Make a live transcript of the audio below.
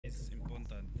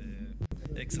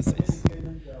exercise.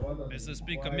 Mr.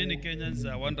 Speaker, many Kenyans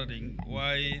are wondering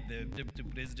why the Deputy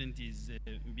President is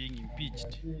being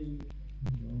impeached.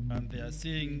 And they are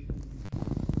saying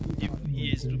if he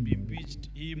is to be impeached,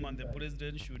 him and the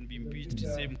President should be impeached at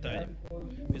the same time.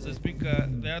 Mr. Speaker,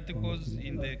 the articles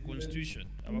in the Constitution,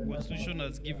 our Constitution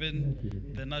has given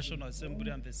the National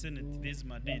Assembly and the Senate this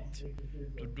mandate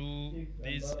to do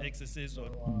this exercise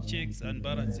on checks and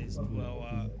balances to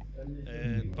our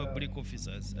public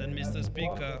officers. And Mr.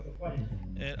 Speaker,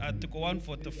 Article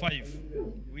 145,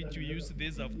 which we used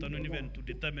this afternoon even to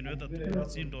determine whether to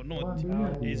proceed or not,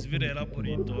 is very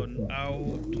elaborate on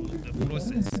how to the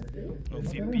process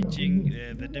of impeaching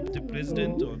the Deputy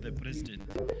President or the President.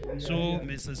 So,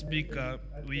 Mr. Speaker,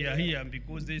 we are here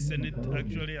because the Senate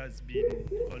actually has been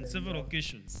on several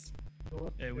occasions.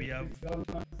 We have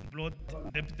brought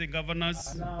deputy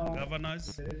governors,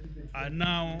 and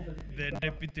now the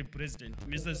Deputy President.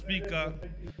 Mr. Speaker,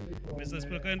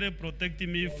 kindly protect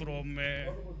me from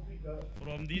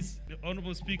this. The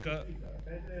Honorable Speaker,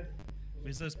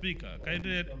 Mr. Speaker,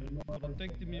 kindly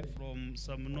protect me from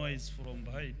some noise from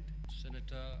behind.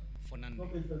 Senator Fernandez.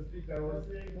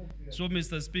 So,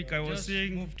 Mr. Speaker, I was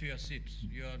saying... move to your seat,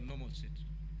 your normal seat.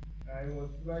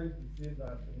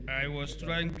 I was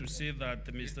trying to say that,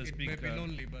 Mr. Speaker... It may be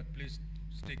lonely, but please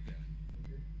stick there.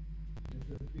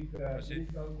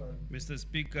 Mr.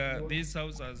 Speaker, this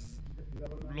House has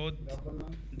brought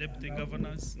deputy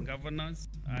governors,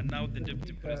 and now the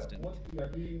Deputy President.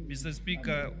 Mr.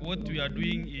 Speaker, what we are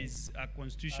doing is a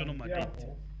constitutional mandate.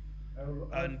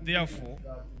 And therefore,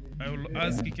 I will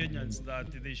ask Kenyans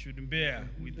that they should bear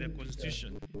with the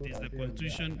Constitution. It is the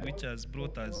Constitution which has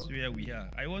brought us where we are.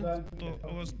 I want to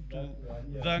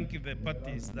thank the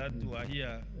parties that were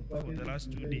here for the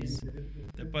last 2 days.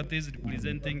 The parties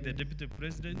representing the Deputy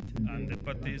President and the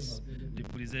parties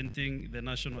representing the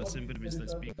National Assembly, Mr.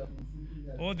 Speaker.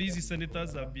 All these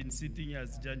senators have been sitting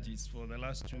as judges for the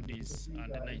last 2 days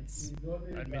and nights.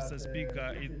 And Mr.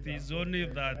 Speaker, it is only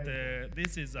that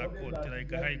this is a court,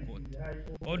 like a high court.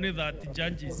 Only that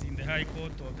judges in the high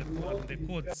court or the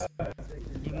courts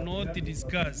do not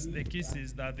discuss the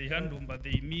cases that they handle, but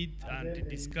they meet and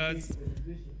discuss,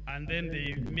 and then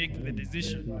they make the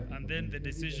decision, and then the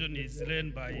decision is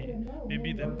led by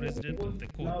maybe the president of the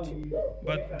court.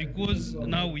 But because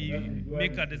now we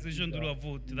make a decision through a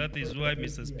vote, that is why,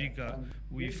 Mr. Speaker,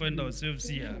 we find ourselves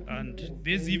here. And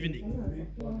this evening,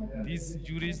 these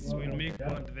jurists will make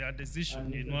their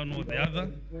decision in one or the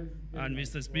other. And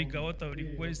Mr. Speaker, what I would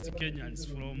request Kenyans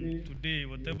from today,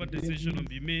 whatever decision will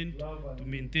be made to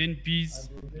maintain peace,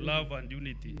 love, and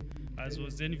unity, as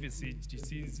was envisaged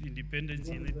since independence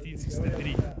in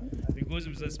 1963. Because,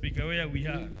 Mr. Speaker, where we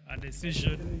are, a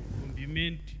decision will be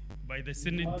made by the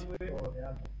Senate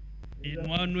in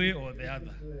one way or the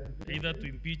other, either to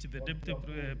impeach the Deputy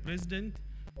President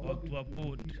or to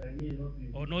uphold,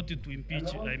 or not to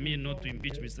impeach, not to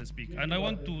impeach, Mr. Speaker. And I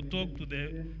want to talk to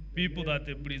the people that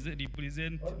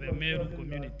represent the Meru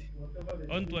community.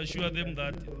 I want to assure them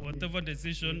that whatever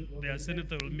decision their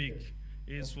senator will make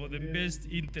is for the best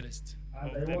interest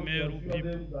of the Meru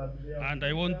people. And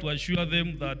I want to assure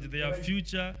them that their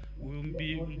future will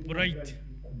be bright,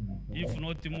 if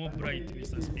not more bright,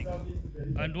 Mr. Speaker.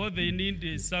 And what they need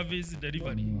is service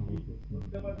delivery,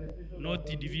 not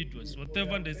individuals.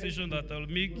 Whatever decision that I'll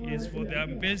make is for their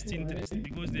best interest,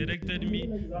 because they elected me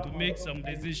to make some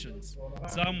decisions.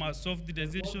 Some are soft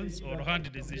decisions or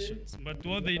hard decisions. But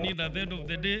what they need at the end of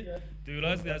the day, they will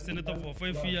ask their senator for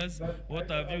 5 years,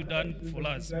 what have you done for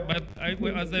us? But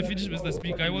as I finish, Mr.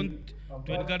 Speaker, I want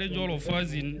to encourage all of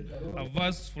us in a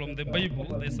verse from the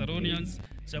Bible, Thessalonians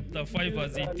chapter 5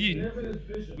 verse 18,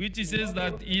 which says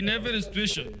that in every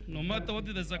situation, no matter what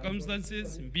the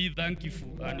circumstances, be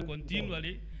thankful and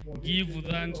continually give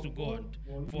thanks to God.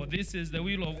 For this is the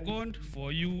will of God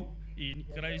for you in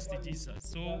Christ Jesus.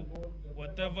 So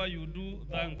whatever you do,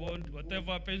 thank God.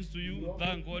 Whatever happens to you,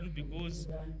 thank God, because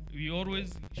we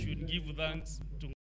always should give thanks to God.